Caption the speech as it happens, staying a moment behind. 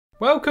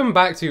Welcome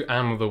back to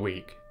Animal of the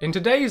Week. In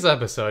today's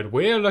episode,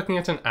 we're looking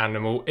at an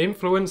animal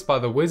influenced by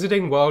the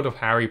wizarding world of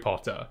Harry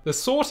Potter. The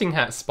sorting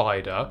hat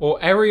spider, or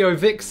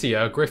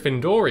Eriovicia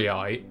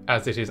gryffindorii,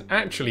 as it is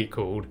actually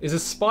called, is a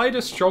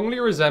spider strongly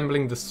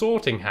resembling the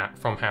sorting hat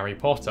from Harry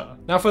Potter.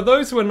 Now for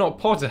those who are not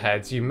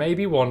Potterheads, you may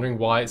be wondering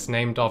why it's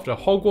named after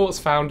Hogwarts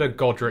founder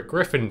Godric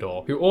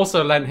Gryffindor, who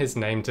also lent his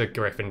name to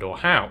Gryffindor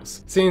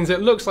House, since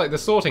it looks like the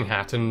sorting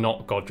hat and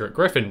not Godric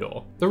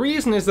Gryffindor. The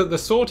reason is that the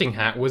sorting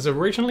hat was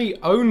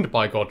originally owned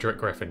by Godric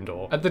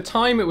Gryffindor. At the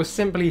time it was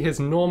simply his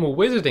normal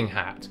wizarding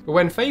hat, but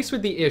when faced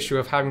with the issue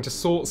of having to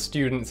sort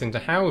students into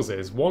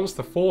houses once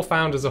the four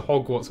founders of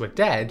Hogwarts were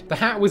dead, the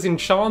hat was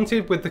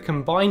enchanted with the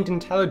combined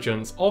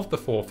intelligence of the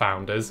four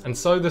founders, and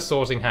so the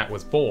sorting hat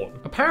was born.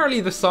 Apparently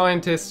the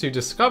scientists who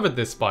discovered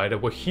this spider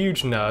were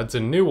huge nerds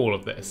and knew all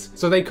of this,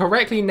 so they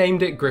correctly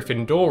named it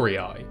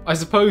Gryffindorii. I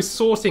suppose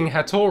sorting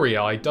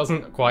hattorii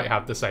doesn't quite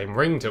have the same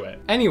ring to it.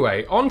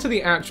 Anyway, on to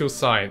the actual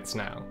science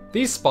now.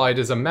 These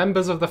spiders are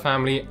members of the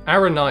family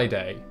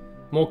Aranidae,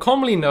 more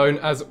commonly known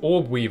as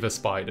orb weaver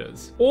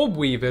spiders. Orb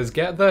weavers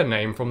get their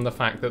name from the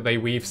fact that they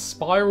weave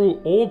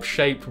spiral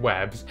orb-shaped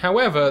webs.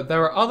 However,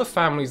 there are other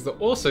families that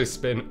also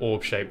spin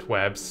orb-shaped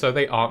webs, so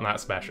they aren't that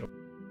special.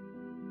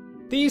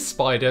 These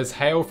spiders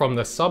hail from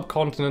the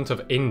subcontinent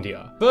of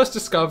India, first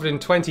discovered in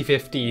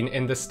 2015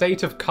 in the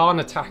state of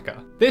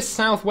Karnataka. This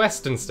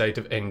southwestern state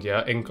of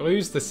India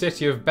includes the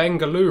city of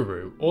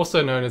Bengaluru,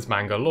 also known as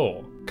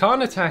Mangalore.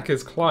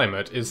 Karnataka's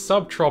climate is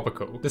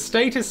subtropical. The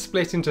state is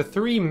split into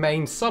three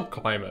main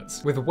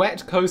subclimates, with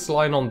wet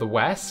coastline on the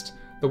west,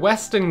 the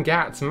Western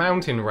Ghats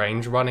mountain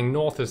range running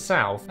north to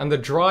south, and the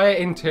drier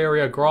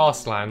interior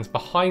grasslands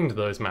behind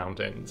those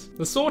mountains.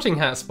 The sorting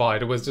hat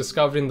spider was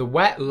discovered in the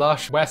wet,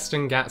 lush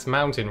Western Ghats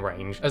mountain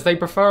range, as they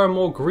prefer a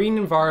more green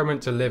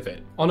environment to live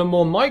in. On a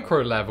more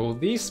micro level,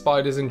 these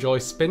spiders enjoy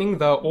spinning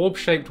their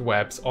orb-shaped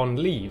webs on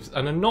leaves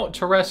and are not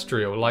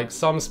terrestrial like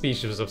some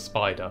species of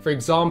spider, for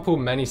example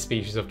many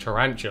species of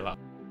tarantula.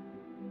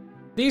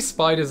 These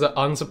spiders are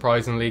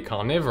unsurprisingly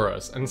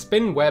carnivorous and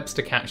spin webs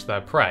to catch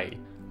their prey,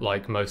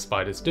 like most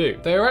spiders do.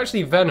 They are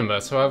actually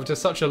venomous, however, to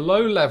such a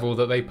low level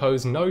that they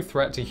pose no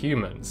threat to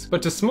humans.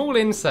 But to small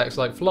insects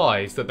like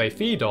flies that they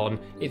feed on,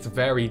 it's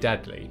very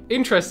deadly.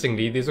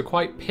 Interestingly, these are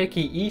quite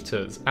picky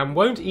eaters and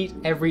won't eat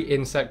every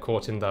insect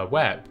caught in their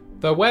web.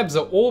 Their webs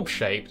are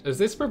orb-shaped, as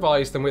this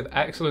provides them with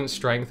excellent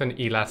strength and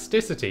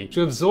elasticity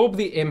to absorb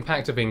the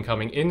impact of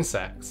incoming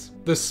insects.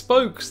 The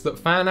spokes that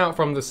fan out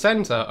from the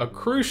centre are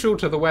crucial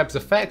to the web's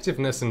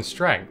effectiveness and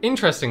strength.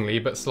 Interestingly,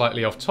 but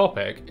slightly off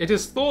topic, it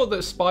is thought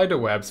that spider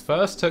webs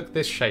first took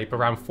this shape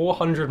around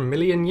 400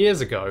 million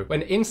years ago,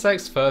 when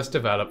insects first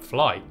developed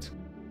flight.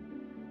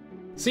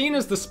 Seen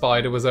as the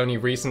spider was only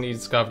recently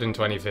discovered in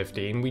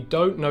 2015, we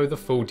don't know the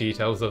full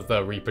details of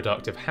their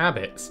reproductive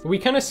habits, but we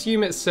can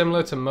assume it's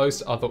similar to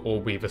most other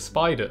orb weaver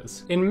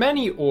spiders. In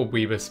many orb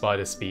weaver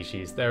spider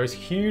species, there is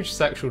huge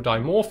sexual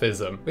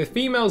dimorphism, with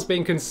females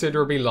being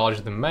considerably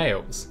larger than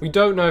males. We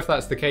don't know if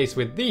that's the case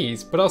with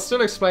these, but I'll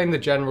still explain the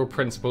general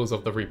principles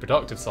of the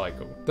reproductive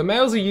cycle. The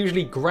males are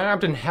usually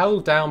grabbed and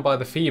held down by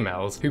the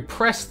females, who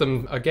press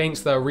them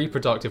against their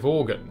reproductive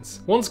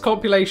organs. Once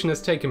copulation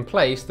has taken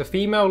place, the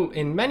female,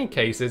 in many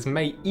cases,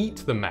 may eat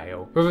the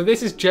male, however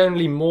this is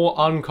generally more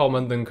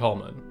uncommon than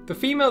common. The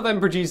female then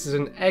produces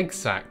an egg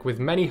sac with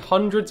many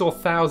hundreds or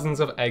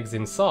thousands of eggs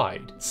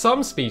inside.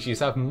 Some species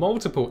have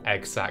multiple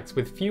egg sacs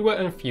with fewer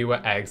and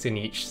fewer eggs in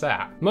each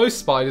sac. Most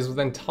spiders will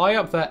then tie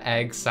up their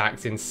egg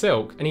sacs in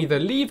silk and either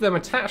leave them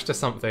attached to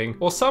something,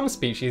 or some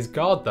species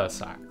guard their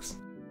sacs.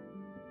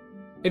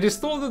 It is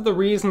thought that the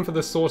reason for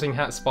the sorting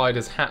hat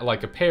spider's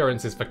hat-like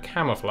appearance is for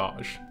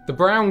camouflage. The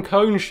brown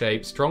cone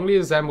shape strongly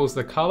resembles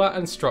the colour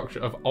and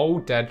structure of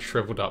old dead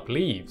shriveled up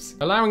leaves,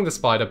 allowing the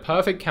spider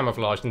perfect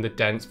camouflage in the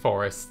dense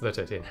forests that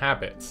it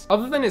inhabits.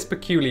 Other than its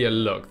peculiar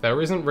look,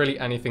 there isn't really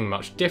anything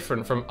much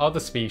different from other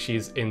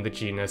species in the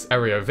genus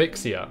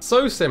Eriovicia,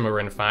 so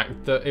similar in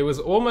fact that it was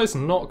almost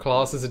not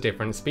classed as a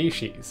different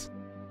species.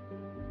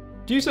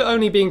 Due to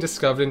only being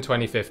discovered in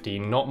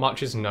 2015, not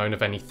much is known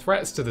of any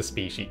threats to the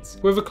species,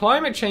 with the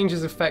climate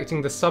changes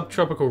affecting the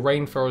subtropical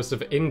rainforest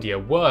of India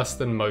worse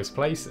than most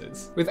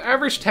places. With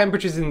average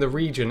temperatures in the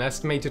region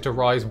estimated to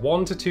rise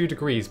 1 to 2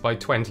 degrees by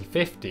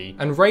 2050,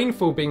 and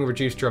rainfall being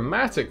reduced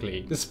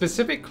dramatically, the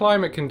specific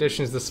climate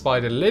conditions the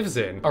spider lives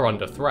in are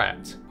under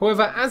threat.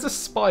 However, as a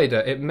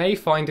spider, it may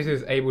find it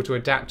is able to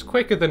adapt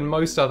quicker than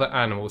most other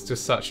animals to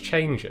such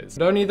changes,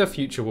 but only the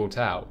future will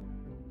tell.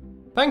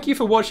 Thank you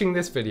for watching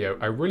this video.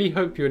 I really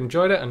hope you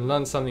enjoyed it and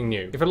learned something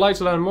new. If you'd like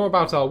to learn more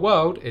about our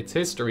world, its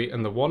history,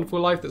 and the wonderful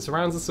life that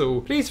surrounds us all,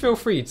 please feel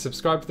free to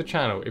subscribe to the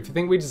channel if you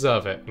think we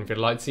deserve it and if you'd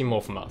like to see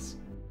more from us.